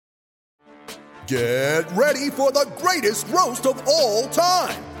Get ready for the greatest roast of all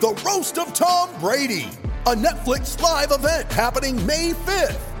time, the Roast of Tom Brady, a Netflix live event happening May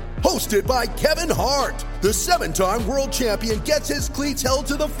 5th. Hosted by Kevin Hart, the 7-time world champion gets his cleats held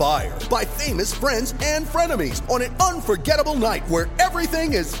to the fire by famous friends and frenemies on an unforgettable night where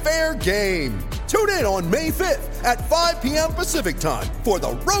everything is fair game. Tune in on May 5th at 5 p.m. Pacific time for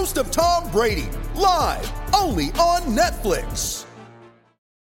the Roast of Tom Brady, live only on Netflix.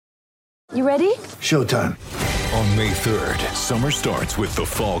 You ready? Showtime. On May 3rd, summer starts with The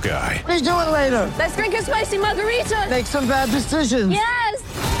Fall Guy. Let's do it later. Let's drink a spicy margarita. Make some bad decisions. Yes!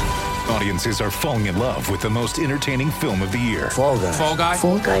 Audiences are falling in love with the most entertaining film of the year. Fall Guy. Fall Guy?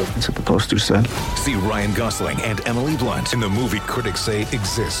 Fall Guy. That's what the poster said. See Ryan Gosling and Emily Blunt in the movie critics say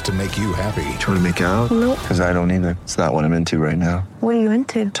exists to make you happy. Trying to make it out? Nope. Because I don't either. It's not what I'm into right now. What are you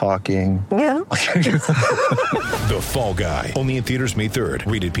into? Talking. Yeah. The Fall Guy. Only in theaters May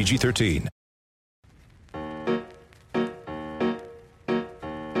 3rd. Rated PG-13.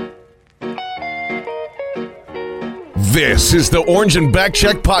 This is the Orange and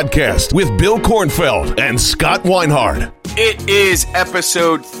Backcheck podcast with Bill Kornfeld and Scott Weinhardt. It is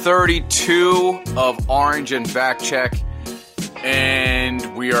episode 32 of Orange and Backcheck,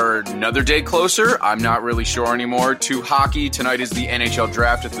 and we are another day closer. I'm not really sure anymore to hockey. Tonight is the NHL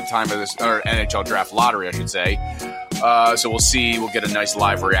draft at the time of this, or NHL draft lottery, I should say. So we'll see. We'll get a nice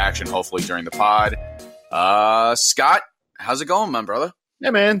live reaction, hopefully, during the pod. Scott, how's it going, my brother?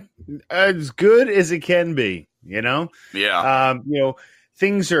 Yeah, man. As good as it can be, you know? Yeah.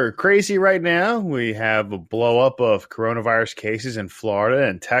 Things are crazy right now. We have a blow up of coronavirus cases in Florida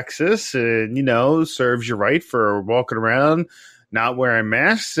and Texas, and, serves you right for walking around not wearing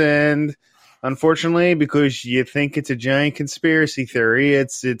masks. And unfortunately, because you think it's a giant conspiracy theory,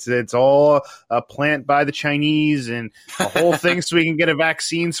 it's all a plant by the Chinese and the whole thing so we can get a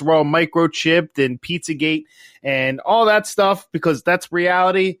vaccine, so we're all microchipped and Pizzagate and all that stuff, because that's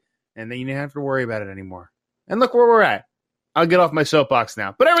reality. And then you don't have to worry about it anymore. And look where we're at. I'll get off my soapbox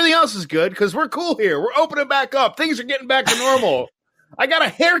now. But everything else is good because we're cool here. We're opening back up. Things are getting back to normal. I got a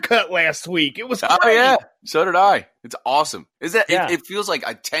haircut last week. It was great. Oh, yeah. So did I. It's awesome. Is that? Yeah. It feels like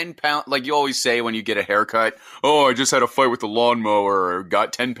a 10-pound, like you always say when you get a haircut, oh, I just had a fight with the lawnmower or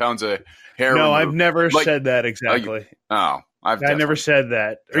got 10 pounds of hair No, removed. I've never said that exactly. I never said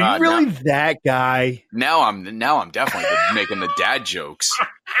that. Are you really that guy? Now I'm definitely making the dad jokes.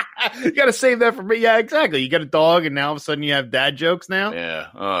 You got to save that for me. Yeah, exactly. You got a dog, and now all of a sudden you have dad jokes now? Yeah.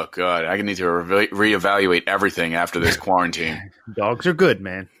 Oh, God. I need to reevaluate everything after this quarantine. Dogs are good,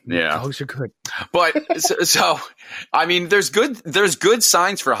 man. Yeah. Dogs are good. But so I mean, there's good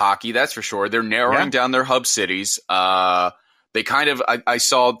signs for hockey, that's for sure. They're narrowing down their hub cities. They kind of I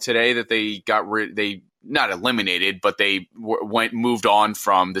saw today that they they not eliminated, but they moved on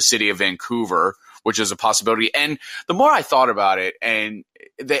from the city of Vancouver, which is a possibility. And the more I thought about it, and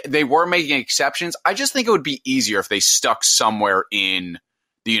they were making exceptions, I just think it would be easier if they stuck somewhere in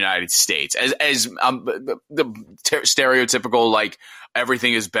the United States as the stereotypical, like,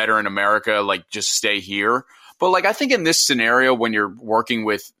 everything is better in America, like, just stay here. But, like, I think in this scenario, when you're working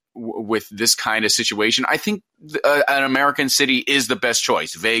with this kind of situation, I think an American city is the best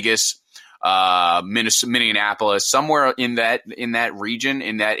choice. Vegas, Minneapolis, somewhere in that region,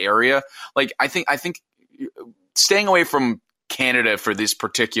 in that area. Like, I think staying away from Canada for this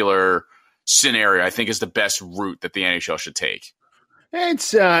particular scenario, I think, is the best route that the NHL should take.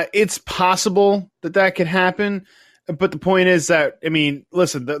 It's possible that could happen, but the point is that, I mean,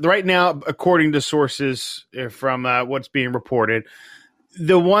 listen, right now, according to sources from what's being reported,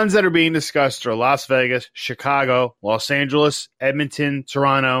 the ones that are being discussed are Las Vegas, Chicago, Los Angeles, Edmonton,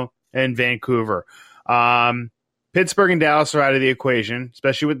 Toronto, and Vancouver. Pittsburgh and Dallas are out of the equation,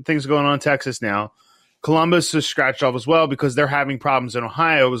 especially with things going on in Texas now. Columbus is scratched off as well because they're having problems in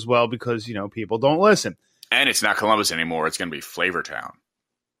Ohio as well because, people don't listen. And it's not Columbus anymore. It's going to be Flavortown.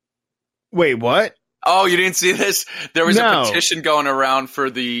 Wait, what? Oh, you didn't see this? There was a petition going around for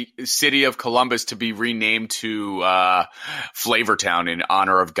the city of Columbus to be renamed to Flavortown in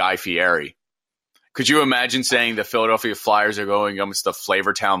honor of Guy Fieri. Could you imagine saying the Philadelphia Flyers are going against the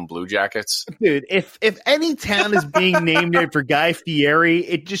Flavortown Blue Jackets? Dude, if any town is being named for Guy Fieri,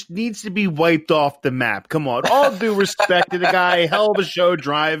 it just needs to be wiped off the map. Come on. All due respect to the guy. Hell of a show,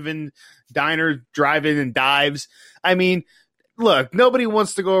 drive-in and dives. I mean, look, nobody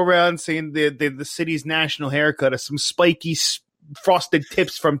wants to go around saying the city's national haircut is some spiky frosted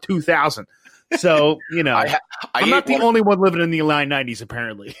tips from 2000. So, I'm not the only one living in the late 90s,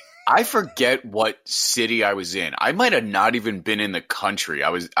 apparently. I forget what city I was in. I might have not even been in the country.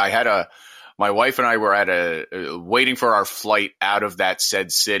 I had my wife and I were at waiting for our flight out of that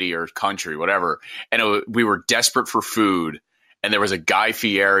said city or country, whatever. And we were desperate for food. And there was a Guy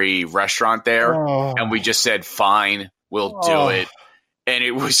Fieri restaurant there. Oh. And we just said, fine, we'll do it. And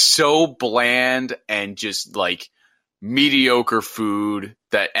it was so bland and just like mediocre food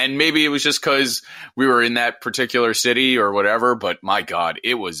and maybe it was just because we were in that particular city or whatever. But my God,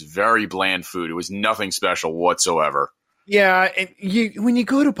 it was very bland food. It was nothing special whatsoever. Yeah, and when you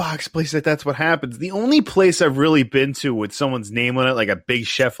go to box places, that's what happens. The only place I've really been to with someone's name on it, like a big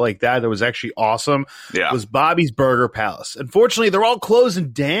chef like that was actually awesome, was Bobby's Burger Palace. Unfortunately, they're all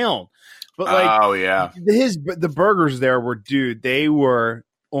closing down. But the burgers there were, they were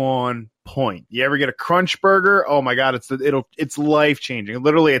on point. You ever get a crunch burger? Oh my God, it's life changing.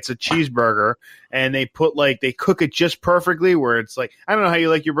 Literally, it's a cheeseburger, and they cook it just perfectly. Where it's like, I don't know how you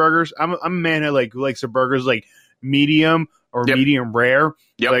like your burgers. I'm a man who likes their burgers like medium or medium rare.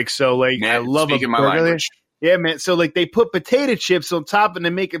 Yep. I love a burger. Yeah, man. So they put potato chips on top and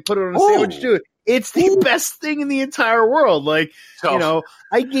they put it on a sandwich too. It's the best thing in the entire world. I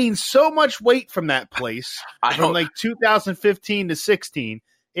gained so much weight from that place from 2015 to 16.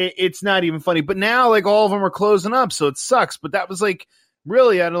 It's not even funny. But now all of them are closing up, so it sucks. But that was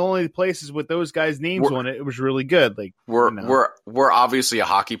really out of the only places with those guys' names on it. It was really good. We're obviously a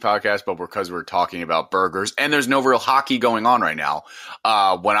hockey podcast, but because we're talking about burgers, and there's no real hockey going on right now.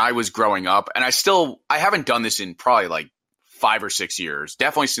 When I was growing up, and I haven't done this in probably 5 or 6 years,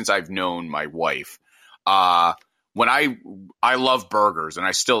 definitely since I've known my wife. When I love burgers, and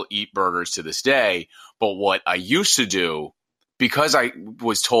I still eat burgers to this day. But what I used to do, because I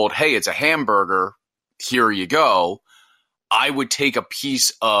was told, hey, it's a hamburger, here you go, I would take a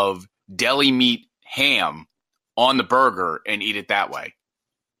piece of deli meat ham on the burger and eat it that way.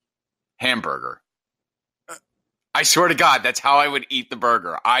 Hamburger. I swear to God, that's how I would eat the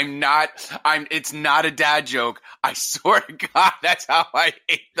burger. It's not a dad joke. I swear to God, that's how I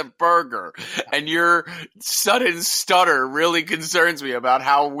ate the burger. And your sudden stutter really concerns me about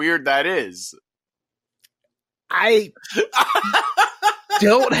how weird that is. I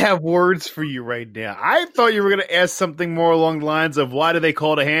don't have words for you right now. I thought you were going to ask something more along the lines of why do they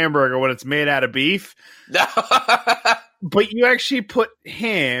call it a hamburger when it's made out of beef? But you actually put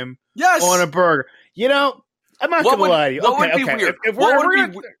ham on a burger. I'm not going to lie to you. What would be weird? If we're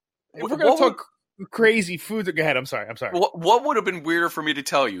going to talk crazy food, go ahead. I'm sorry. What would have been weirder for me to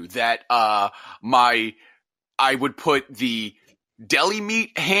tell you that I would put the deli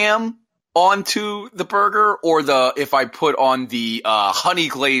meat ham onto the burger, or if I put on the honey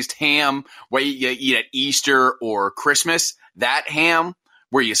glazed ham where you eat at Easter or Christmas, that ham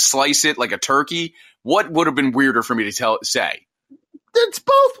where you slice it like a turkey, what would have been weirder for me to say? It's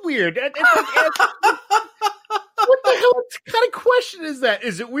both weird. What the hell kind of question is that?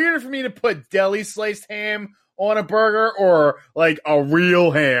 Is it weirder for me to put deli sliced ham on a burger or a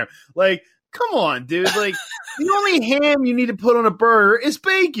real ham? Come on, dude. The only ham you need to put on a burger is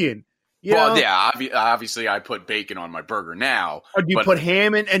bacon. Obviously I put bacon on my burger now. Or do you put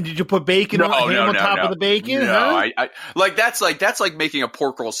ham in, and did you put bacon on top of the bacon? No, huh? That's like making a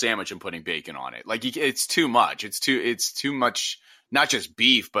pork roll sandwich and putting bacon on it. It's too much. It's too much. Not just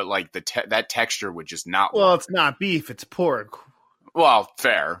beef, but that texture would just not. Well, work. It's not beef; it's pork. Well,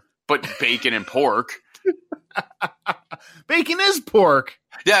 fair, but bacon and pork. Bacon is pork.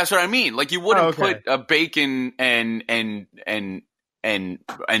 Yeah, that's what I mean. You wouldn't put a bacon and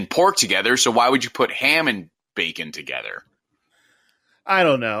pork together, so why would you put ham and bacon together? I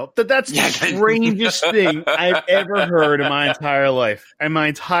don't know. That's the strangest thing I've ever heard in my entire life.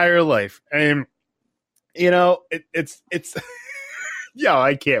 And it's yo,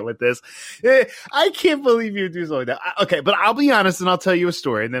 I can't with this. I can't believe you do something like that. Okay, but I'll be honest and I'll tell you a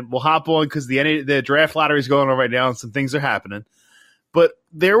story, and then we'll hop on because the draft lottery is going on right now and some things are happening. But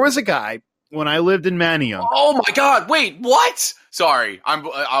there was a guy when I lived in Manayunk. Oh my God! Wait, what? Sorry,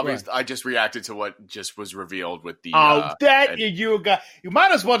 I just reacted to what just was revealed with the. You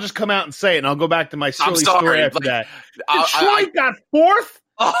might as well just come out and say it, and I'll go back to my silly story after that. Detroit got fourth.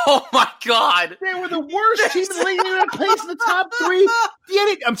 Oh my God! They were the worst team in the league. They were placed in the top 3.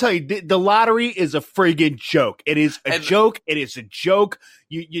 I'm telling you, the lottery is a friggin' joke. It is a joke. It is a joke.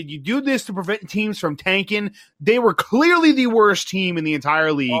 You do this to prevent teams from tanking. They were clearly the worst team in the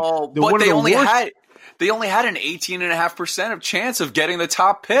entire league. Oh, but they only had an 18.5% of chance of getting the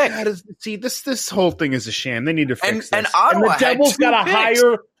top pick. This whole thing is a sham. They need to fix this. And Ottawa the Devils got a picks.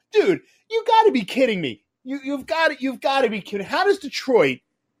 higher dude. You got to be kidding me. You've got to be kidding. How does Detroit?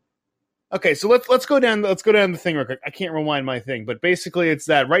 Okay, so let's go down the thing real quick. I can't rewind my thing, but basically it's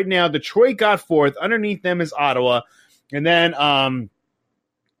that right now Detroit got 4th. Underneath them is Ottawa, and then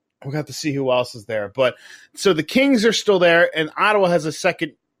We'll have to see who else is there. But so the Kings are still there, and Ottawa has a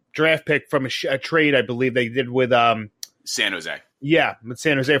second draft pick from a trade, I believe they did with San Jose. Yeah, with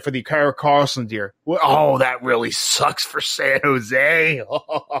San Jose for the Kyle Carlson deal. Oh, that really sucks for San Jose.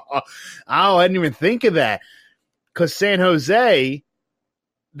 Oh, I didn't even think of that. Because San Jose,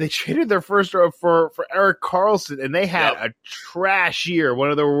 they traded their first round for Erik Karlsson, and they had a trash year. One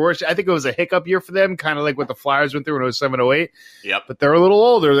of the worst. I think it was a hiccup year for them, kind of like what the Flyers went through in 07-08. Yep. But they're a little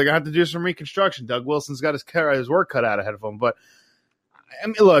older. They're going to have to do some reconstruction. Doug Wilson's got his work cut out ahead of him. But, I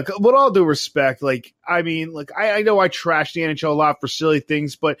mean, look, with all due respect, I know I trash the NHL a lot for silly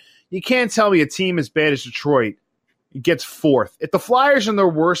things, but you can't tell me a team as bad as Detroit gets fourth. If the Flyers are in their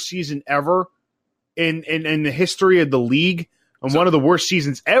worst season ever in the history of the league, and one of the worst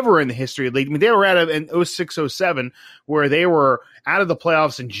seasons ever in the history of the league. I mean, they were out of in 06-07, where they were out of the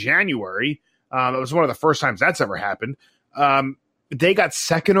playoffs in January. It was one of the first times that's ever happened. They got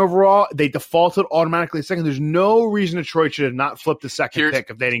second overall. They defaulted automatically second. There's no reason Detroit should have not flipped the second pick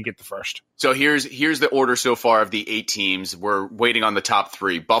if they didn't get the first. So here's the order so far of the 8 teams. We're waiting on the top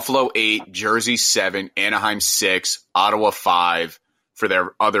 3. Buffalo 8, Jersey 7, Anaheim 6, Ottawa 5. For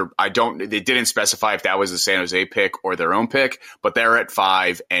their other, they didn't specify if that was a San Jose pick or their own pick, but they're at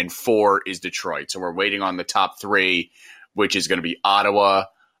 5 and 4 is Detroit. So we're waiting on the top 3, which is going to be Ottawa,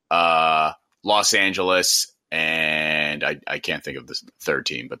 Los Angeles, and I can't think of the third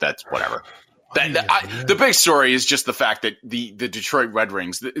team, but that's whatever. The big story is just the fact that the Detroit Red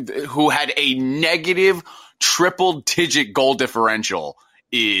Wings, who had a negative triple-digit goal differential,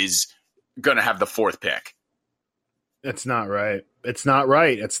 is going to have the 4th pick. That's not right. It's not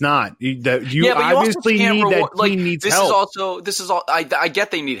right. It's not. You obviously need that team needs help. I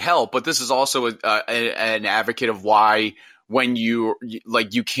get they need help, but this is also an advocate of why when you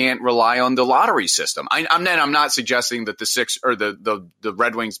can't rely on the lottery system. I'm not suggesting that the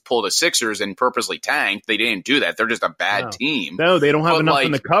Red Wings pulled the Sixers and purposely tanked. They didn't do that. They're just a bad team. No, they don't have enough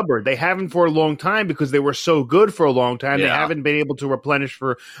in the cupboard. They haven't for a long time because they were so good for a long time. Yeah. They haven't been able to replenish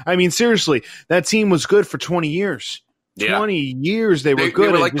seriously, that team was good for 20 years. 20 years they were good.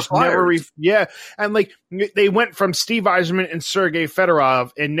 They were like just never and they went from Steve Yzerman and Sergei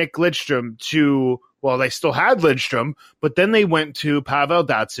Fedorov and Nick Lidstrom to, well, they still had Lidstrom, but then they went to Pavel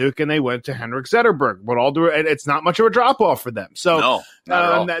Datsyuk and they went to Henrik Zetterberg. And it's not much of a drop off for them. So no, not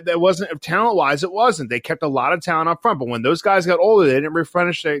at all. That wasn't talent wise. It wasn't. They kept a lot of talent up front, but when those guys got older, they didn't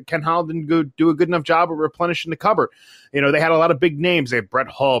replenish. Ken Howell didn't do a good enough job of replenishing the cupboard. They had a lot of big names. They had Brett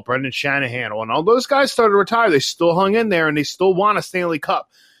Hull, Brendan Shanahan. When all those guys started to retire, they still hung in there and they still won a Stanley Cup.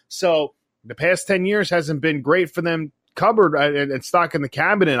 So the past 10 years hasn't been great for them cupboard and stock in the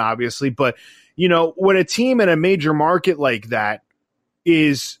cabinet, obviously. But, when a team in a major market like that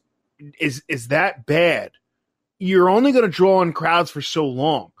is that bad, you're only going to draw in crowds for so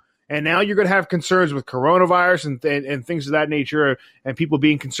long. And now you're going to have concerns with coronavirus and things of that nature, and people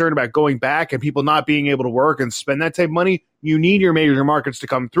being concerned about going back and people not being able to work and spend that type of money. You need your major markets to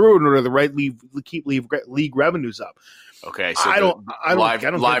come through in order to keep league revenues up. Okay, so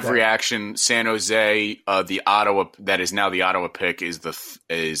live reaction. San Jose, the Ottawa that is now the Ottawa pick is the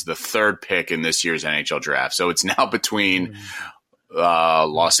 3rd pick in this year's NHL draft. So it's now between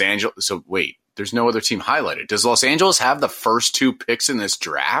Los Angeles. So wait. There's no other team highlighted. Does Los Angeles have the first 2 picks in this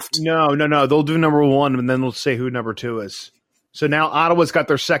draft? No. They'll do number 1, and then they'll say who number 2 is. So now Ottawa's got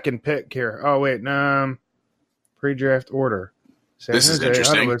their 2nd pick here. Oh, wait. Pre-draft order. This is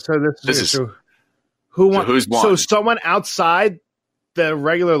interesting. Who's won? So someone outside the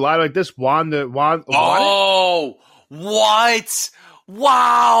regular line like this won. Oh, what?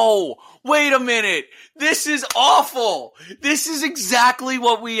 Wow. Wait a minute. This is awful. This is exactly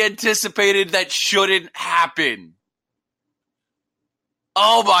what we anticipated that shouldn't happen.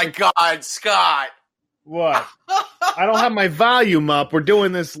 Oh my God, Scott. What? I don't have my volume up. We're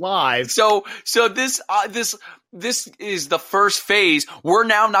doing this live. So this is the first phase. We're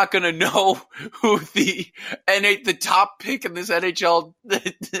now not going to know who the top pick in this NHL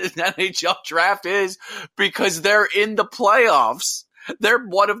draft is because they're in the playoffs. They're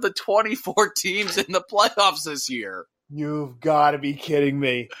one of the 24 teams in the playoffs this year. You've got to be kidding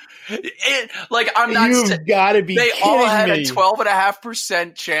me. I'm not. You've got to be kidding me. They all had a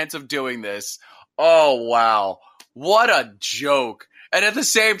 12.5% chance of doing this. Oh, wow. What a joke. And at the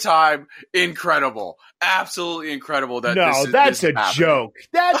same time, incredible. Absolutely incredible. That's a joke.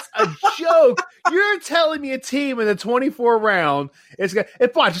 That's a joke. You're telling me a team in the 24 round is going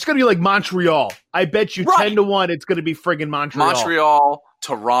to, watch, it's going to be like Montreal. I bet you 10-1 it's going to be friggin' Montreal.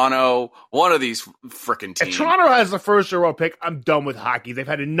 Toronto, one of these freaking teams. If Toronto has the first overall pick, I'm done with hockey. They've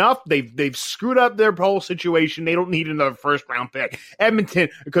had enough. They've screwed up their whole situation. They don't need another first round pick. Edmonton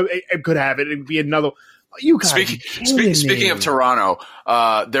could have it. It'd be another. You Speaking of Toronto,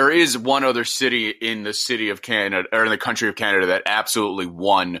 there is one other city in the city of Canada, or in the country of Canada, that absolutely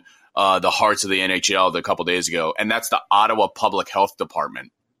won the hearts of the NHL a couple days ago, and that's the Ottawa Public Health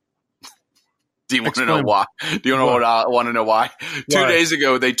Department. Do you want to know why? Do you want to know why? 2 days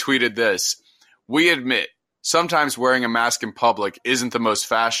ago, they tweeted this. We admit sometimes wearing a mask in public isn't the most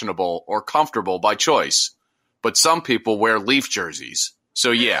fashionable or comfortable by choice, but some people wear Leaf jerseys.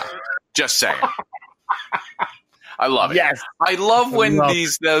 So yeah, just saying. I love it. Yes. I love when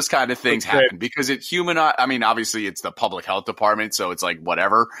those kind of things happen because it humanizes. I mean, obviously it's the public health department, so it's like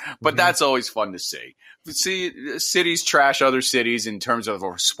whatever, but that's always fun to see. See cities trash other cities in terms of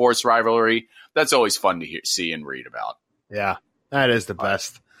a sports rivalry. That's always fun to see and read about. Yeah, that is the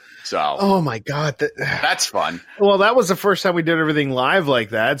best. So, oh my God, that's fun. Well, that was the first time we did everything live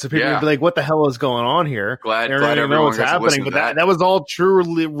like that. So people would be like, "What the hell is going on here?" Glad everyone know what's happening. But that was all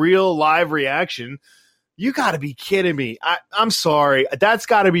true, real live reaction. You got to be kidding me. I'm sorry. That's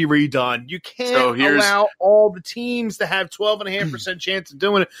got to be redone. You can't allow all the teams to have 12.5% chance of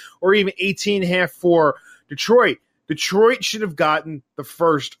doing it, or even 18.5% for Detroit. Detroit should have gotten the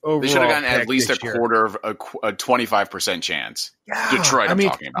first overall. They should have gotten at least a quarter of a 25% chance. Yeah, Detroit, I'm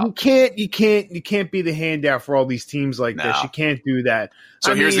talking about. You can't be the handout for all these teams like this. You can't do that.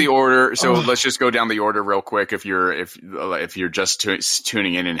 So here's the order. So let's just go down the order real quick. If you're just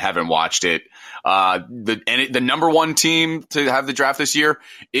tuning in and haven't watched it, the number one team to have the draft this year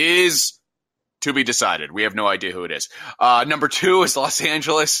is to be decided. We have no idea who it is. Number 2 is Los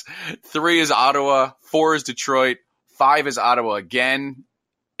Angeles. 3 is Ottawa. 4 is Detroit. 5 is Ottawa again.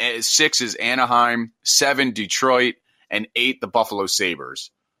 6 is Anaheim. 7, Detroit. And 8, the Buffalo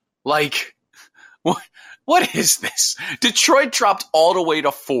Sabres. Like, what is this? Detroit dropped all the way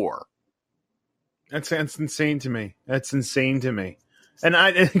to 4. That's insane to me. And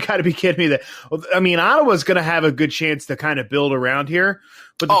I got to be kidding me. Ottawa's going to have a good chance to kind of build around here.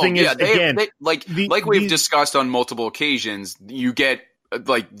 But the thing is, we've discussed on multiple occasions, you get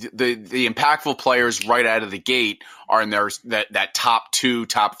like the impactful players right out of the gate are in that top 2,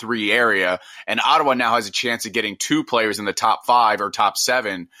 top 3 area, and Ottawa now has a chance of getting 2 players in the top 5 or top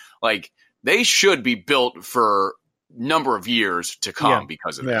 7. Like, they should be built for number of years to come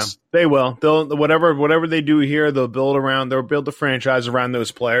because of this. They will. They'll whatever they do here, they'll build the franchise around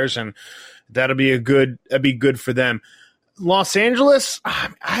those players, and that'd be good for them. Los Angeles,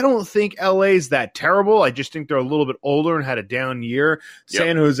 I don't think LA is that terrible. I just think they're a little bit older and had a down year. Yep.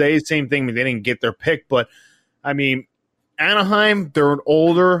 San Jose, same thing. I mean, they didn't get their pick, but I mean, Anaheim, they're an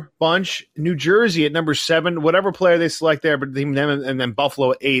older bunch. New Jersey at number 7, whatever player they select there, but them and then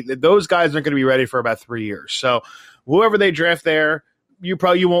Buffalo at 8. Those guys aren't going to be ready for about 3 years. So whoever they draft there, you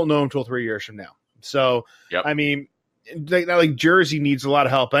won't know until 3 years from now. So I mean, Jersey needs a lot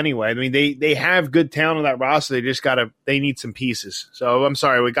of help anyway. I mean, they have good talent on that roster. They need some pieces. So I'm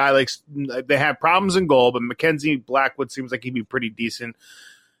sorry, a guy they have problems in goal, but Mackenzie Blackwood seems like he'd be pretty decent.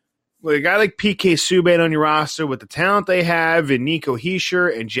 With a guy like PK Subban on your roster, with the talent they have, and Nico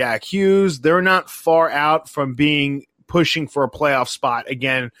Hischier and Jack Hughes, they're not far out from pushing for a playoff spot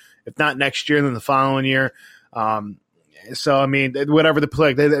again, if not next year, then the following year. So, I mean, whatever the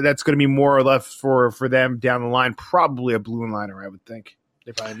play, that's going to be more or less for them down the line. Probably a blue liner, I would think.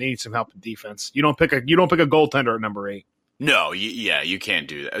 They probably need some help in defense. You don't pick a goaltender at number 8. No, you can't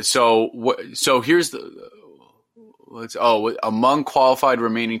do that. So here's among qualified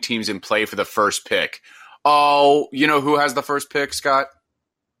remaining teams in play for the first pick. Oh, you know who has the first pick, Scott?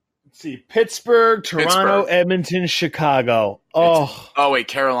 Let's see, Pittsburgh, Toronto, Edmonton, Chicago. Wait,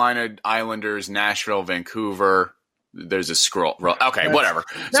 Carolina, Islanders, Nashville, Vancouver. There's a scroll. Okay, whatever.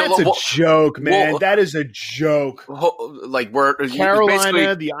 That's a joke, man. That is a joke.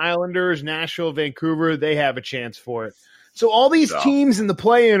 Carolina, the Islanders, Nashville, Vancouver, they have a chance for it. So all these teams in the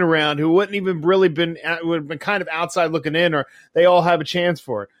play-in around who wouldn't even really would have been kind of outside looking in, or they all have a chance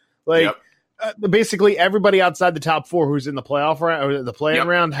for it. Basically everybody outside the top 4 who's in the playoff round or the play-in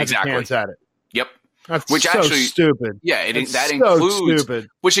round has a chance at it. Yep. That's which so actually stupid. Yeah, It's that so includes stupid.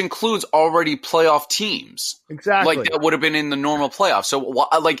 which includes already playoff teams. Exactly. Like that would have been in the normal playoffs. So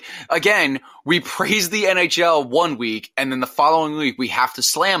like again, we praise the NHL one week and then the following week we have to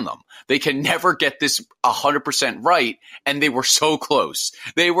slam them. They can never get this 100% right, and they were so close.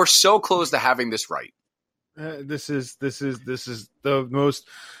 They were so close to having this right. This is the most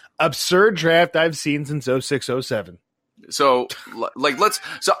absurd draft I've seen since 06-07. So like all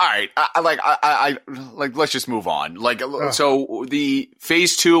right, I let's just move on. So the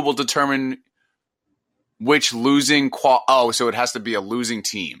phase 2 will determine which losing so it has to be a losing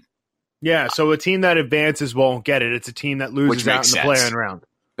team. Yeah, so a team that advances won't get it. It's a team that loses out in the play-in round,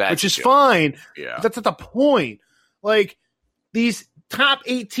 which is fine. Yeah, that's not the point. Like these top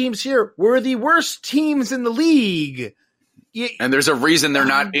 8 teams here were the worst teams in the league. And there's a reason they're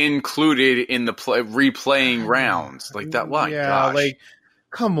not included in the replaying rounds like that. Why? Yeah, gosh. like,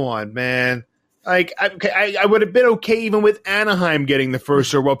 come on, man. Like, I would have been okay even with Anaheim getting the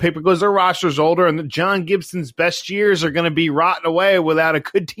first overall pick because their roster's older and John Gibson's best years are going to be rotting away without a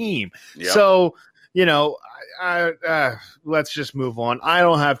good team. Yep. So, let's just move on. I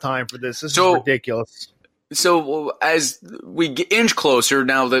don't have time for this. This is ridiculous. So as we inch closer,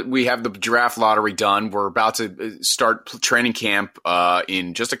 now that we have the draft lottery done, we're about to start training camp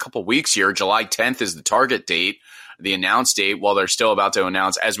in just a couple weeks here. July 10th is the target date, the announced date. While they're still about to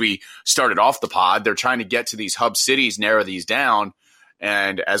announce, as we started off the pod, they're trying to get to these hub cities, narrow these down.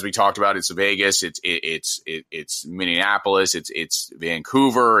 And as we talked about, it's Vegas, it's Minneapolis, it's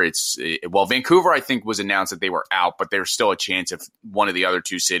Vancouver. Vancouver, I think, was announced that they were out, but there's still a chance if one of the other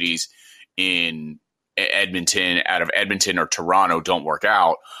 2 cities in out of Edmonton or Toronto don't work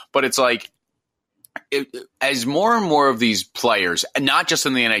out. But it's like, as more and more of these players, and not just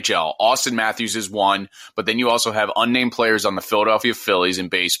in the NHL, Austin Matthews is one, but then you also have unnamed players on the Philadelphia Phillies in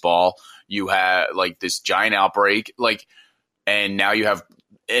baseball. You have like this giant outbreak, and now you have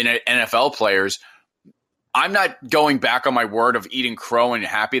NFL players. I'm not going back on my word of eating crow and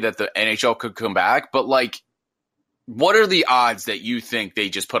happy that the NHL could come back, but what are the odds that you think they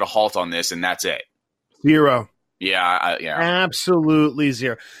just put a halt on this and that's it? 0. Yeah. Absolutely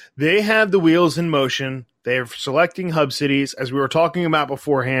 0. They have the wheels in motion. They're selecting hub cities. As we were talking about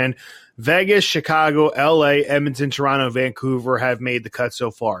beforehand, Vegas, Chicago, LA, Edmonton, Toronto, Vancouver have made the cut so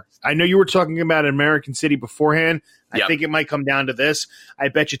far. I know you were talking about American City beforehand. I think it might come down to this. I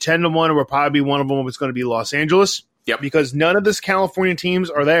bet you 10-1 or probably one of them is going to be Los Angeles. Yep. Because none of this California teams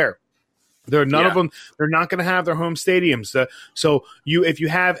are there. None of them. They're not going to have their home stadiums. If you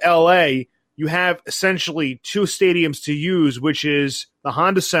have LA, you have essentially 2 stadiums to use, which is the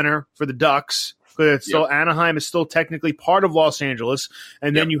Honda Center for the Ducks, because it's still Anaheim is still technically part of Los Angeles,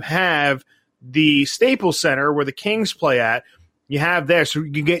 and then you have the Staples Center where the Kings play at. You have there, so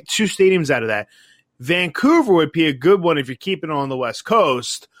you can get 2 stadiums out of that. Vancouver would be a good one if you're keeping it on the West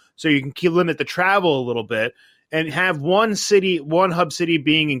Coast, so you can limit the travel a little bit and have one hub city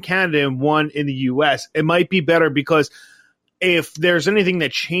being in Canada and one in the U.S. It might be better because if there's anything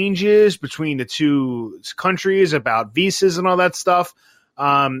that changes between the 2 countries about visas and all that stuff,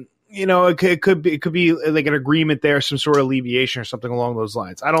 it could be like an agreement there, some sort of alleviation or something along those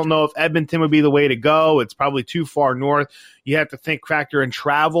lines. I don't know if Edmonton would be the way to go. It's probably too far north. You have to factor in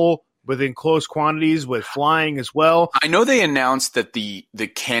travel within close quantities with flying as well. I know they announced that the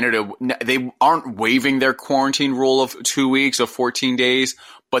Canada, they aren't waiving their quarantine rule of 2 weeks or 14 days,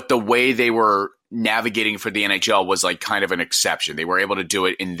 but the way they were navigating for the NHL was like kind of an exception. They were able to do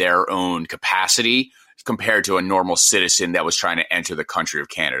it in their own capacity compared to a normal citizen that was trying to enter the country of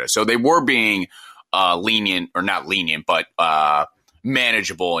Canada. So they were being lenient, or not lenient, but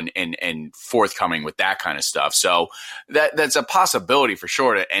manageable and forthcoming with that kind of stuff. So that's a possibility for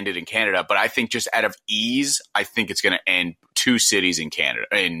sure to end it in Canada. But I think just out of ease, I think it's going to end 2 cities in Canada,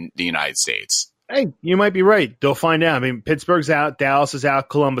 in the United States. Hey, you might be right. They'll find out. I mean, Pittsburgh's out, Dallas is out,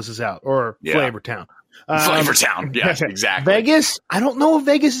 Columbus is out, or Flavortown. Flavortown, yeah, exactly. Vegas, I don't know if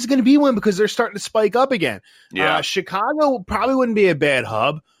Vegas is going to be one because they're starting to spike up again. Yeah. Chicago probably wouldn't be a bad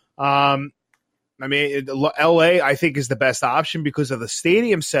hub. LA, I think, is the best option because of the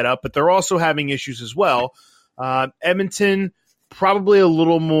stadium setup, but they're also having issues as well. Edmonton, probably a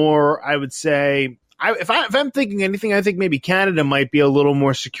little more, I would say. If I'm thinking anything, I think maybe Canada might be a little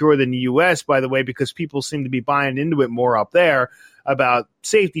more secure than the U.S., by the way, because people seem to be buying into it more up there about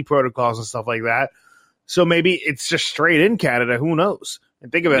safety protocols and stuff like that. So maybe it's just straight in Canada. Who knows?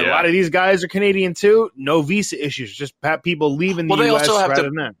 And think of it. Yeah. A lot of these guys are Canadian too. No visa issues. Just people leaving the U.S. rather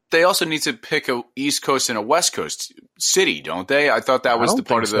than that. They also need to pick a East Coast and a West Coast city, don't they? I thought that was the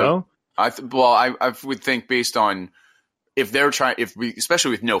part of the. I would think based on if they're trying, especially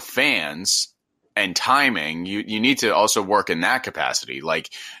with no fans. and timing, you need to also work in that capacity, like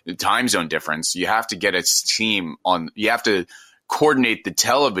the time zone difference. You have to get a team on. You have to coordinate the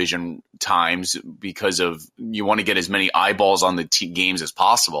television times because of you want to get as many eyeballs on the games as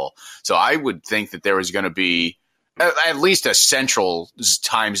possible. So I would think that there was going to be at least a central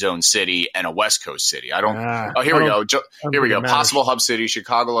time zone city and a West Coast city. Here we go. Here we go. Possible hub city: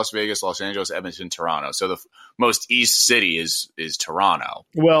 Chicago, Las Vegas, Los Angeles, Edmonton, Toronto. So the most east city is Toronto.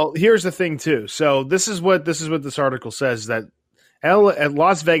 Well, here's the thing too. So this is what this article says, that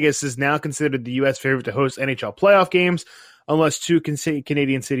Las Vegas is now considered the U.S. favorite to host NHL playoff games unless two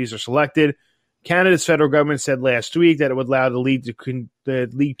Canadian cities are selected. Canada's federal government said last week that it would allow the league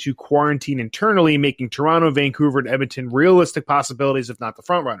to quarantine internally, making Toronto, Vancouver, and Edmonton realistic possibilities, if not the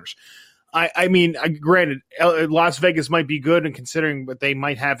frontrunners. I mean, granted, Las Vegas might be good, and considering that they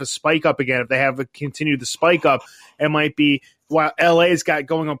might have a spike up again, if they have continued the spike up, it might be, while LA's got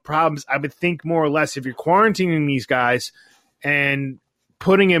going on problems, I would think more or less if you're quarantining these guys and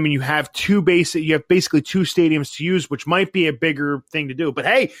putting them, and you have basically two stadiums to use, which might be a bigger thing to do. But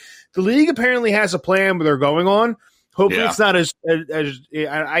hey, the league apparently has a plan where they're going on. Hopefully it's not as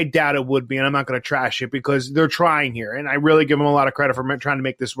I doubt it would be, and I'm not going to trash it because they're trying here, and I really give them a lot of credit for trying to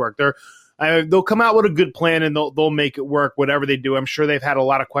make this work. They'll come out with a good plan, and they'll make it work, whatever they do. I'm sure they've had a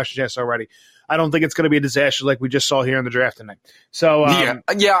lot of questions asked already. I don't think it's going to be a disaster like we just saw here in the draft tonight. So I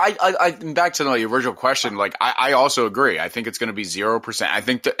back to the original question. Like I also agree. I think it's going to be 0%.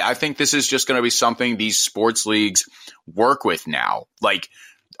 I think this is just going to be something these sports leagues work with now. Like,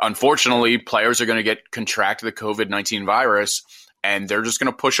 unfortunately, players are going to get contracted the COVID-19 virus, and they're just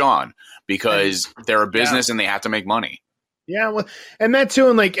going to push on because they're a business and they have to make money. Yeah, well, and that too,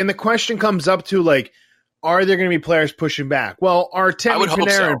 and the question comes up to like, are there going to be players pushing back? Well, Artemi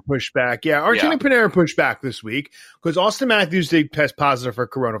Panarin pushed back. Yeah, Artemi Panarin pushed back this week because Austin Matthews did test positive for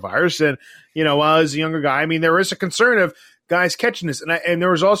coronavirus. And, while as a younger guy, I mean, there is a concern of guys catching this. And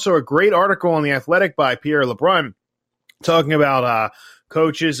there was also a great article on The Athletic by Pierre LeBrun talking about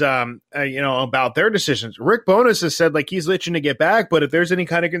coaches, about their decisions. Rick Bowness has said, like, he's itching to get back, but if there's any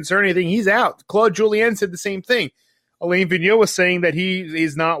kind of concern or anything, he's out. Claude Julien said the same thing. Alain Vigneault was saying that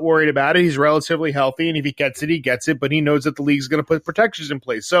he's not worried about it. He's relatively healthy, and if he gets it, he gets it, but he knows that the league's going to put protections in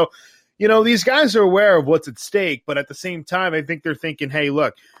place. So, these guys are aware of what's at stake, but at the same time, I think they're thinking, hey,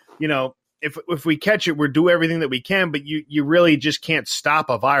 look, if we catch it, we're do everything that we can, but you really just can't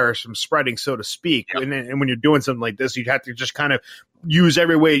stop a virus from spreading, so to speak. Yep. And when you're doing something like this, you'd have to just kind of use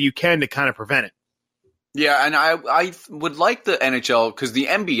every way you can to kind of prevent it. Yeah, and I would like the NHL, because the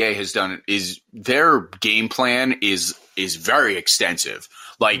NBA has done it, is their game plan is very extensive.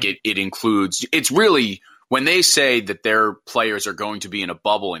 Like it includes, it's really, when they say that their players are going to be in a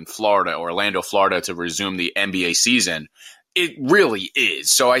bubble in Florida, Orlando, Florida, to resume the NBA season, it really is.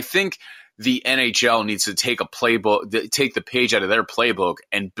 So I think the NHL needs to take the page out of their playbook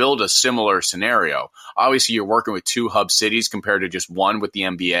and build a similar scenario. Obviously, you're working with two hub cities compared to just one with the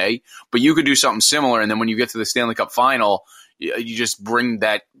NBA, but you could do something similar. And then when you get to the Stanley Cup final, you just bring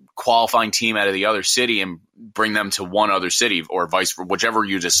that qualifying team out of the other city and bring them to one other city, or whichever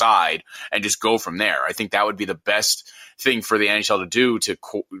you decide, and just go from there. I think that would be the best thing for the NHL to do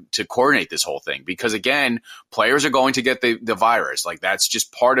to coordinate this whole thing, because again, players are going to get the virus. Like, that's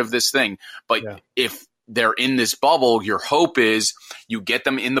just part of this thing. But if they're in this bubble, your hope is you get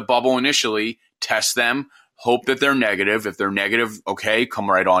them in the bubble initially, test them, hope that they're negative. If they're negative, okay, come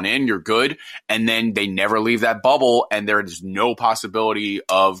right on in, you're good. And then they never leave that bubble, and there is no possibility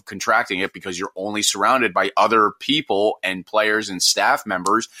of contracting it because you're only surrounded by other people and players and staff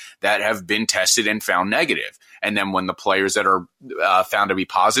members that have been tested and found negative. And then when the players that are found to be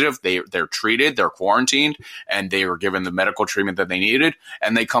positive, they're treated, they're quarantined, and they are given the medical treatment that they needed,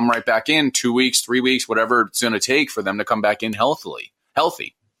 and they come right back in 2 weeks, 3 weeks, whatever it's going to take for them to come back in healthy.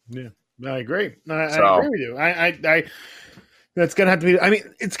 Yeah. I agree. I agree with you. I that's going to have to be. I mean,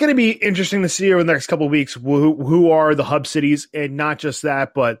 it's going to be interesting to see over the next couple of weeks who are the hub cities, and not just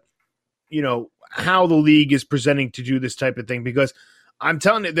that, but how the league is presenting to do this type of thing. Because I'm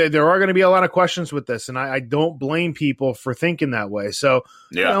telling you, there are going to be a lot of questions with this, and I don't blame people for thinking that way. So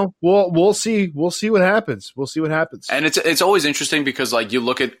we'll see. We'll see what happens. And it's always interesting because, like, you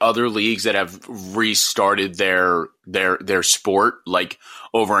look at other leagues that have restarted their sport, like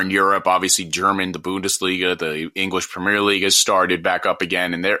over in Europe, obviously the Bundesliga, the English Premier League has started back up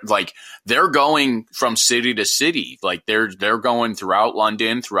again, and they're going from city to city, like they're going throughout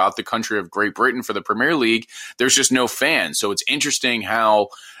London, throughout the country of Great Britain for the Premier League. There's just no fans, so it's interesting how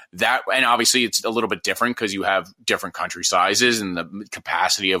that, and obviously it's a little bit different because you have different country sizes and the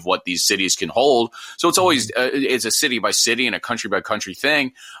capacity of what these cities can hold. So it's always it's a city by city and a country by country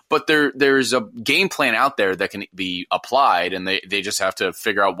thing. But there's a game plan out there that can be applied, and they just have to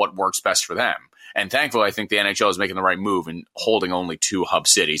figure out what works best for them. And thankfully, I think the NHL is making the right move and holding only 2 hub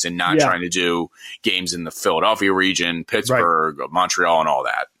cities and not trying to do games in the Philadelphia region, Pittsburgh, Montreal, and all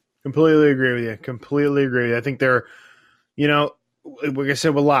that. Completely agree with you. I think they're, like I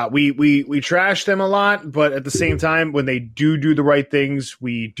said, a lot. We trash them a lot, but at the same time, when they do the right things,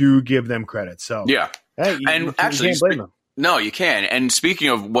 we do give them credit. So yeah, hey, you can't blame them. No, you can. And speaking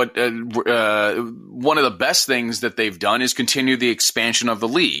of what, one of the best things that they've done is continue the expansion of the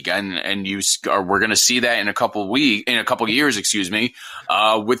league, and we're going to see that in a couple years,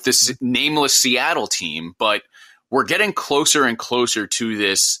 with this nameless Seattle team. But we're getting closer and closer to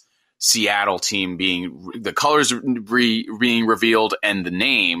this Seattle team being the colors being revealed and the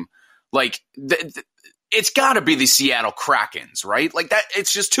name. Like it's got to be the Seattle Krakens, right? Like that.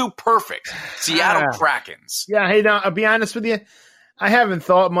 It's just too perfect. Seattle Krakens. Yeah. Hey, now I'll be honest with you. I haven't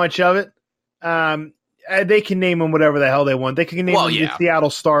thought much of it. They can name them whatever the hell they want. They can name them the Seattle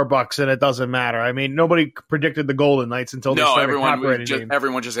Starbucks, and it doesn't matter. I mean, nobody predicted the Golden Knights until they started copyrighting names.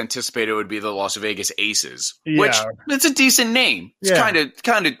 Everyone just anticipated it would be the Las Vegas Aces, which it's a decent name. It's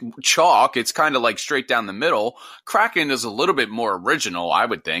kind of chalk. It's kind of like straight down the middle. Kraken is a little bit more original, I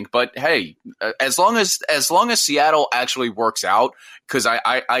would think. But hey, as long as Seattle actually works out, because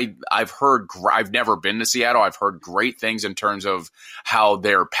I've heard, I've never been to Seattle. I've heard great things in terms of how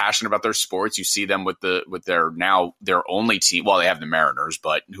they're passionate about their sports. You see them with their only team. Well, they have the Mariners,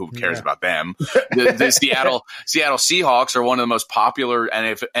 but who cares about them? The Seattle Seahawks are one of the most popular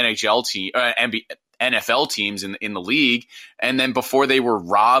NFL teams in the league. And then before they were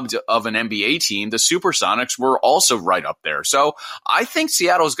robbed of an NBA team, the Supersonics were also right up there. So I think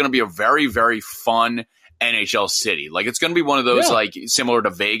Seattle is going to be a very, very fun NHL city. Like it's going to be one of those like similar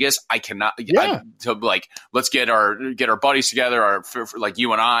to Vegas. Let's get our buddies together, like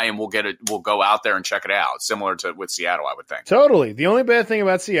you and I, and we'll go out there and check it out. Similar to with Seattle, I would think. Totally. The only bad thing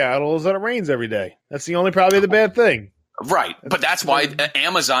about Seattle is that it rains every day. That's probably the bad thing. Right. But that's why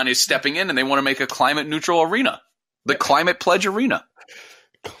Amazon is stepping in and they want to make a climate neutral arena. The Climate Pledge Arena.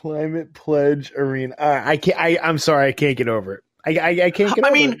 Climate Pledge Arena. I'm sorry, I can't get over it. I can't get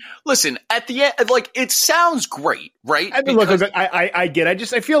over it. Listen, at the end, like, it sounds great, right? I mean, look, I get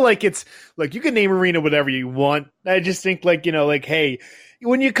it. I feel like it's, like, you can name arena whatever you want. I just think, like, hey,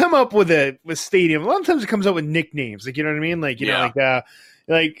 when you come up with a stadium, a lot of times it comes up with nicknames. Like, you know what I mean? Like,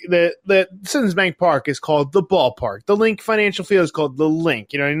 like the Citizens Bank Park is called the Ballpark. The Link Financial Field is called the Link.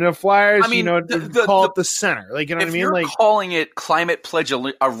 The Flyers, call it the Center. Like, you know what I mean? If you're calling it Climate Pledge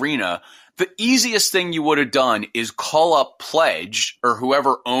Arena, the easiest thing you would have done is call up Pledge or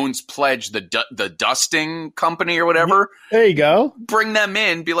whoever owns Pledge, the dusting company or whatever. There you go. Bring them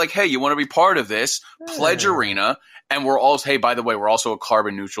in. Be like, hey, you want to be part of this Pledge Arena? And we're also, hey, by the way, we're also a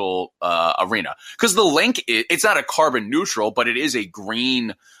carbon neutral arena. Because the Link, it's not a carbon neutral, but it is a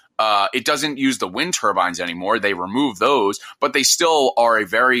green. It doesn't use the wind turbines anymore. They remove those, but they still are a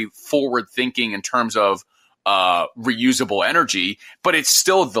very forward thinking in terms of reusable energy, but it's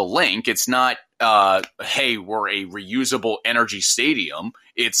still the Link. It's not, hey, we're a reusable energy stadium.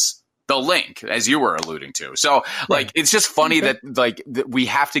 It's the Link, as you were alluding to. So, like, it's just funny that we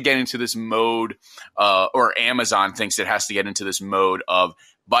have to get into this mode, or Amazon thinks it has to get into this mode of,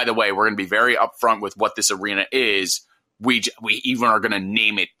 by the way, we're going to be very upfront with what this arena is. We even are going to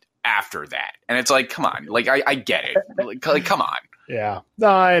name it after that. And it's like, come on, like, I get it. Like, come on. Yeah, no,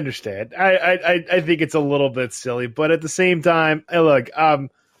 I understand. I think it's a little bit silly, but at the same time, look,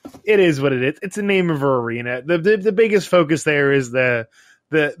 it is what it is. It's a name of an arena. The biggest focus there is the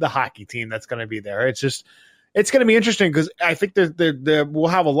hockey team that's going to be there. It's going to be interesting because I think we'll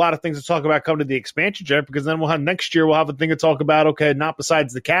have a lot of things to talk about coming to the expansion draft, because then next year we'll have a thing to talk about. Okay, not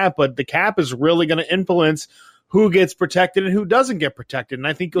besides the cap, but the cap is really going to influence who gets protected and who doesn't get protected. And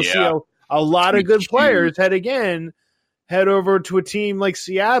I think you'll see a lot of good players head over to a team like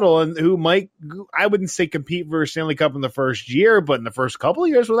Seattle, and who might, I wouldn't say compete for a Stanley Cup in the first year, but in the first couple of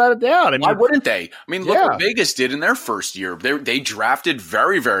years, without a doubt. I mean, why wouldn't they? I mean, look what Vegas did in their first year. They drafted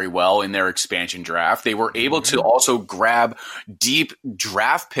very, very well in their expansion draft. They were able to also grab deep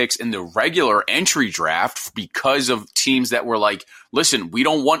draft picks in the regular entry draft because of teams that were like, listen, we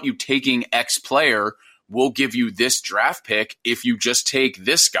don't want you taking X player. We'll give you this draft pick if you just take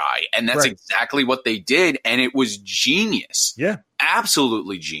this guy. And that's exactly what they did. And it was genius. Yeah.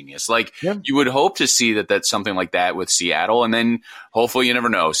 Absolutely genius. Like, you would hope to see that's something like that with Seattle. And then hopefully, you never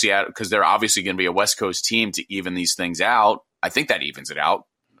know, Seattle, because they're obviously going to be a West Coast team to even these things out. I think that evens it out.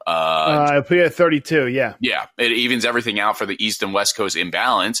 I put it at 32. Yeah. Yeah, it evens everything out for the East and West Coast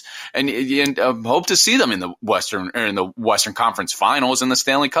imbalance, and hope to see them in the Western Conference Finals and the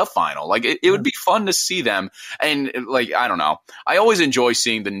Stanley Cup Final. Like it would be fun to see them, and like I don't know, I always enjoy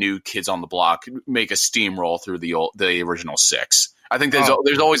seeing the new kids on the block make a steamroll through the original six. I think there's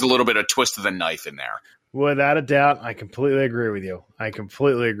always a little bit of twist of the knife in there. Without a doubt, I completely agree with you.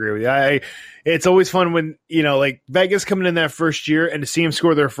 It's always fun when, like Vegas coming in that first year and to see them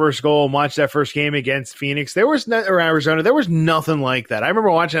score their first goal and watch that first game against Phoenix. Or Arizona. There was nothing like that. I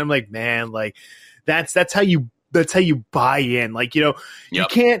remember watching it, I'm like, man, like that's how you buy in. Like, you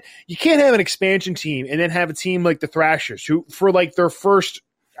can't have an expansion team and then have a team like the Thrashers who for like their first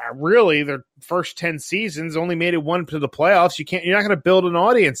 10 seasons only made it one to the playoffs. You're not going to build an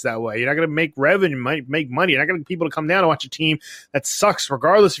audience that way. You're not going to make revenue, make money. You're not going to get people to come down and watch a team that sucks,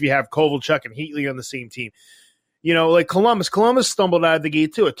 regardless if you have Kovalchuk and Heatley on the same team. Like Columbus stumbled out of the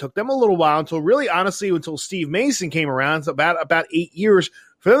gate too. It took them a little while until Steve Mason came around. It's about 8 years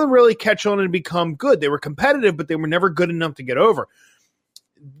for them to really catch on and become good. They were competitive, but they were never good enough to get over.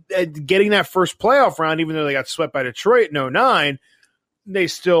 Getting that first playoff round, even though they got swept by Detroit in 2009, they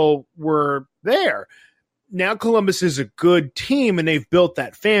still were there. Now Columbus is a good team, and they've built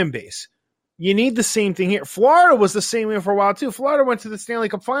that fan base. You need the same thing here. Florida was the same way for a while, too. Florida went to the Stanley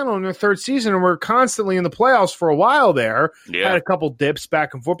Cup Final in their third season and were constantly in the playoffs for a while there. Yeah. Had a couple dips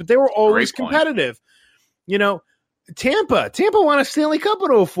back and forth, but they were always competitive. Tampa won a Stanley Cup in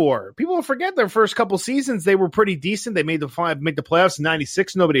 2004. People forget their first couple seasons. They were pretty decent. They made the playoffs in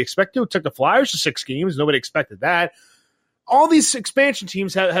 96. Nobody expected it. It took the Flyers to 6 games. Nobody expected that. All these expansion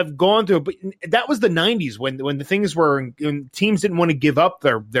teams have gone through, but that was the 90s when the things were when teams didn't want to give up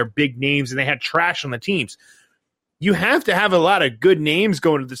their big names and they had trash on the teams. You have to have a lot of good names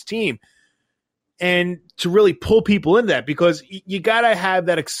going to this team and to really pull people into that, because you got to have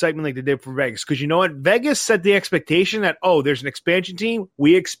that excitement like they did for Vegas. Because you know what? Vegas set the expectation that, there's an expansion team.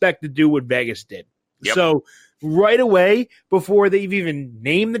 We expect to do what Vegas did. Yep. So right away, before they've even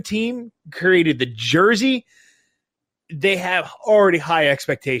named the team, created the jersey, they have already high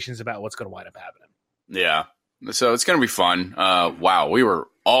expectations about what's going to wind up happening. Yeah. So it's going to be fun. Wow. We were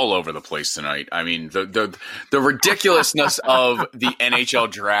all over the place tonight. I mean, the ridiculousness of the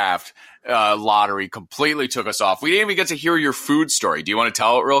NHL draft lottery completely took us off. We didn't even get to hear your food story. Do you want to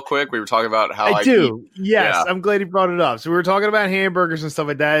tell it real quick? We were talking about how I do. Eat. Yes. Yeah. I'm glad you brought it up. So we were talking about hamburgers and stuff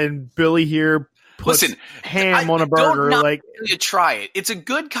like that. And Billy here puts ham on a burger. You try it. It's a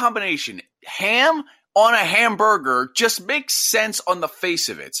good combination. Ham on a hamburger just makes sense on the face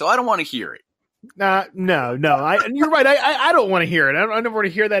of it. So I don't want to hear it. No. You're right. I don't want to hear it. I never want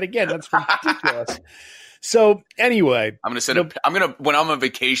to hear that again. That's ridiculous. So anyway, when I'm on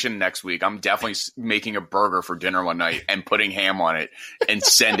vacation next week, I'm definitely making a burger for dinner one night and putting ham on it and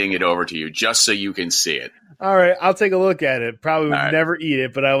sending it over to you just so you can see it. All right. I'll take a look at it. Probably would never eat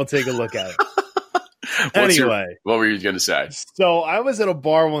it, but I will take a look at it. Anyway. What were you going to say? So I was at a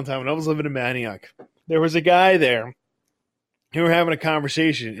bar one time when I was living in Manioc. There was a guy there who were having a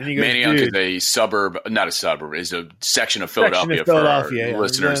conversation, and he goes, Manioc is a suburb, not a suburb, is a section of Philadelphia, for our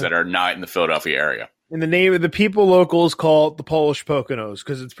listeners that are not in the Philadelphia area. And the name of the people locals call it the Polish Poconos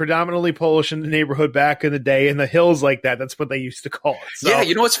because it's predominantly Polish in the neighborhood back in the day, in the hills like that. That's what they used to call it. So, yeah,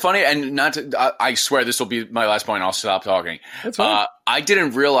 you know what's funny? And I swear this will be my last point. I'll stop talking. That's fine. I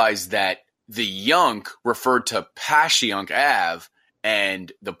didn't realize that the Yonk referred to Passyunk Ave,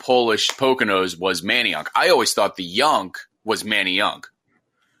 and the Polish Poconos was Manioc. I always thought the Yonk was Manioc.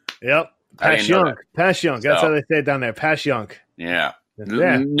 Yep. Passyunk. That's how they say it down there. Passyunk. Yeah.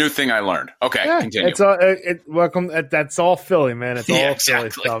 New thing I learned. Okay, continue. Welcome. That's all Philly, man. It's all Philly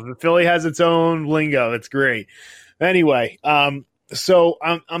stuff. Philly has its own lingo. It's great. Anyway, so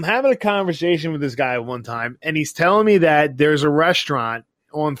I'm having a conversation with this guy one time, and he's telling me that there's a restaurant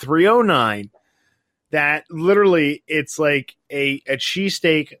on 309 that literally it's like a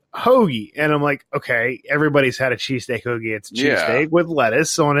cheesesteak hoagie. And I'm like, okay, everybody's had a cheesesteak hoagie. It's cheesesteak with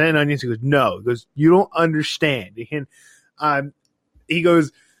lettuce on it and onions. He goes, no. He goes, you don't understand. He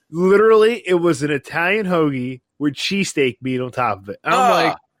goes, literally, it was an Italian hoagie with cheesesteak meat on top of it. And I'm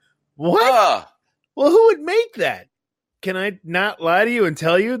like, what? Well, who would make that? Can I not lie to you and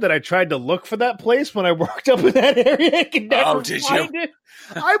tell you that I tried to look for that place when I worked up in that area? I could never find it.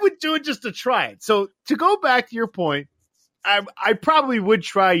 I would do it just to try it. So to go back to your point, I probably would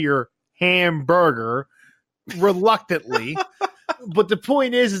try your hamburger reluctantly. But the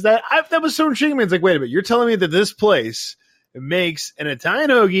point is that that was so intriguing. It's like, wait a minute, you're telling me that this place makes an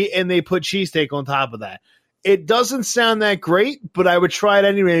Italian hoagie and they put cheesesteak on top of that. It doesn't sound that great, but I would try it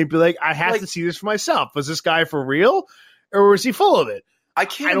anyway and be like, I have to see this for myself. Was this guy for real? Or was he full of it? I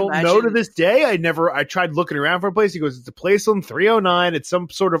can't. I don't imagine. know to this day. I tried looking around for a place. He goes, it's a place on 309. It's some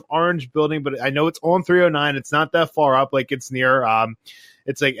sort of orange building, but I know it's on 309. It's not that far up. Like it's near.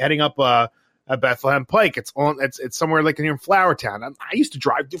 It's like heading up Bethlehem Pike. It's somewhere like near Flourtown. I used to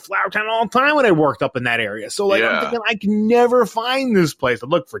drive to Flourtown all the time when I worked up in that area. So like I'm thinking I can never find this place. I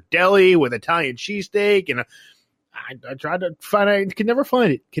look for deli with Italian cheesesteak, and I tried to find it. I can never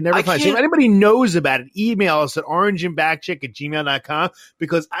find it. Can never find it. So if anybody knows about it, email us at orangeandbackcheck@gmail.com,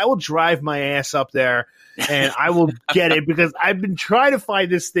 because I will drive my ass up there and I will get it, because I've been trying to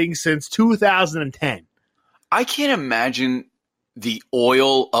find this thing since 2010. I can't imagine the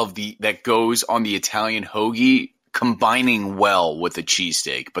oil that goes on the Italian hoagie combining well with the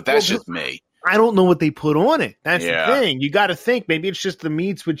cheesesteak, but that's just me. I don't know what they put on it. That's the thing. You got to think maybe it's just the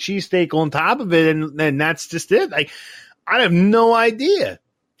meats with cheesesteak on top of it, and that's just it. I have no idea.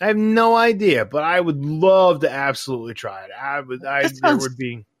 But I would love to absolutely try it.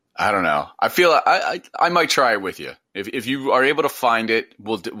 I don't know. I feel I might try it with you. If you are able to find it,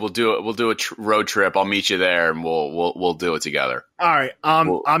 we'll do it. We'll do a road trip. I'll meet you there, and we'll do it together. All right.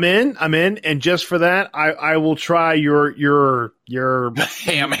 I'm in. And just for that, I will try your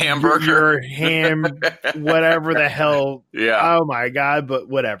hamburger, your ham, whatever the hell. Yeah. Oh my God. But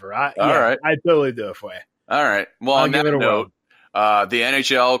whatever. All right. I totally do it for you. All right. Well, I'll on that give it a note, the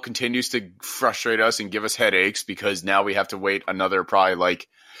NHL continues to frustrate us and give us headaches, because now we have to wait another probably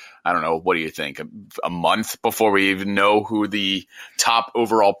I don't know. What do you think? A month before we even know who the top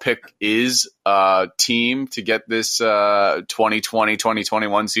overall pick is team to get this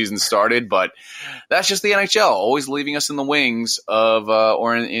 2020-2021 season started. But that's just the NHL, always leaving us in the wings of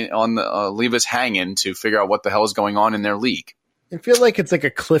leave us hanging to figure out what the hell is going on in their league. I feel like it's like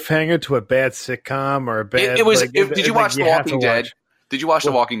a cliffhanger to a bad sitcom or a bad. Did you watch The Walking Dead? Did you watch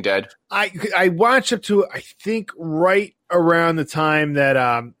The Walking Dead? I watched up to, I think, right around the time that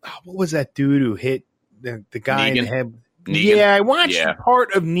what was that dude who hit the guy in the head? Negan. Yeah, I watched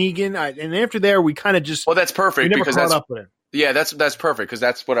part of Negan, and after there we kind of just. Well, that's perfect, we never because caught up with it. Yeah, that's perfect, because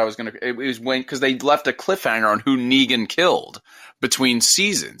that's what I was gonna. It was because they left a cliffhanger on who Negan killed between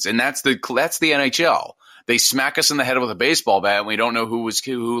seasons, and that's the NHL. They smack us in the head with a baseball bat, and we don't know who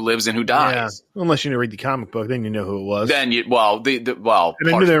lives and who dies. Yeah. Unless you read the comic book, then you know who it was. Then and I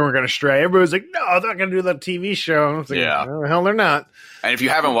knew they weren't going to stray. Everybody was like, "No, they're not going to do that TV show." I was like, "No, hell, they're not." And if you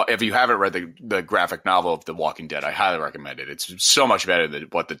haven't read the graphic novel of The Walking Dead, I highly recommend it. It's so much better than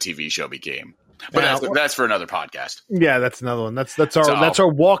what the TV show became. But that's for another podcast. Yeah, that's another one. That's our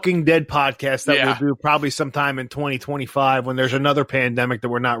Walking Dead podcast that we'll do probably sometime in 2025 when there's another pandemic that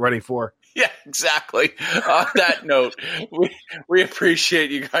we're not ready for. Yeah, exactly. On that note, we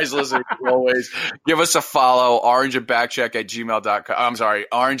appreciate you guys listening as always. Give us a follow, orangeandbackcheck@gmail.com. I'm sorry,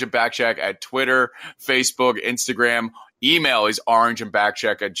 orangeandbackcheck at Twitter, Facebook, Instagram. Email is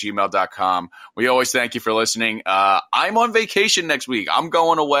orangeandbackcheck@gmail.com. We always thank you for listening. I'm on vacation next week. I'm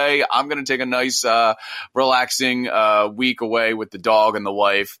going away. I'm going to take a nice, relaxing week away with the dog and the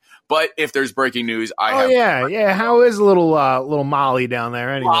wife. But if there's breaking news, yeah. How is little Molly down there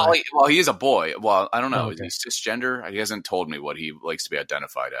anyway? Molly, well, he is a boy. Well, I don't know. Okay. Is he cisgender? He hasn't told me what he likes to be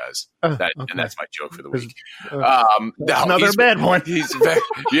identified as. And that's my joke for the week. Another bad one. He's good.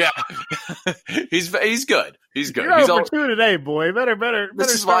 He's good. You're over 2 today, boy. Better.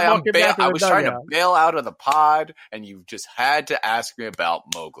 This is why I was trying to bail out of the pod, and you just had to ask me about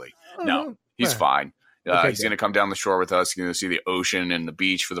Mowgli. No, he's fine. He's going to come down the shore with us. He's going to see the ocean and the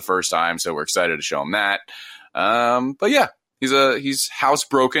beach for the first time, so we're excited to show him that. But yeah, he's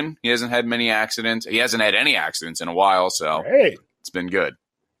housebroken. He hasn't had many accidents. He hasn't had any accidents in a while, so It's been good.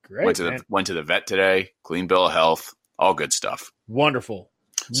 Great. Went to the vet today. Clean bill of health. All good stuff. Wonderful.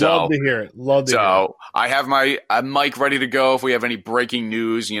 Love to hear it. So I have my mic ready to go. If we have any breaking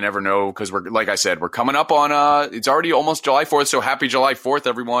news, you never know, because like I said, we're coming up on it's already almost July 4th. So happy July 4th,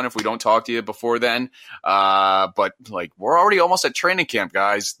 everyone. If we don't talk to you before then, but we're already almost at training camp,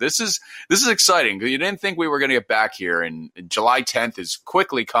 guys. This is exciting. You didn't think we were going to get back here, and July 10th is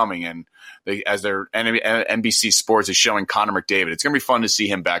quickly coming, and as their NBC Sports is showing Connor McDavid. It's going to be fun to see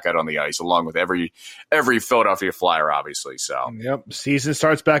him back out on the ice, along with every Philadelphia Flyer, obviously. So season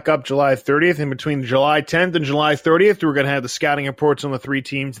starts back up July 30th. In between July 10th and July 30th, we're going to have the scouting reports on the 3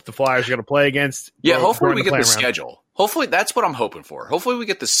 teams that the Flyers are going to play against. Yeah, hopefully we get the schedule. Hopefully that's what I'm hoping for. Hopefully we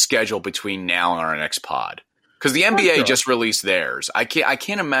get the schedule between now and our next pod. Because the NBA just released theirs. I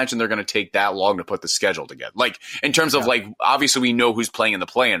can't imagine they're going to take that long to put the schedule together. Like, in terms of, like, obviously we know who's playing in the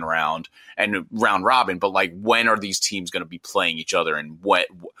play-in round and round robin, but, like, when are these teams going to be playing each other and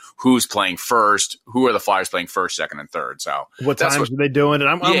who's playing first? Who are the Flyers playing first, second, and third? So what times are they doing? And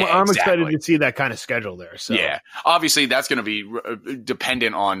I'm exactly. excited to see that kind of schedule there. So yeah, obviously that's going to be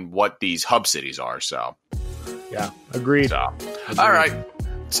dependent on what these hub cities are. So yeah, agreed. So, all right.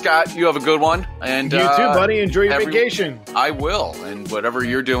 Scott, you have a good one. And you too, buddy. Enjoy your vacation. I will. And whatever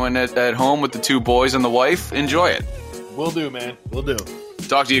you're doing at home with the two boys and the wife, enjoy it. Will do, man. Will do.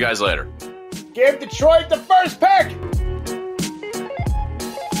 Talk to you guys later. Give Detroit the first pick!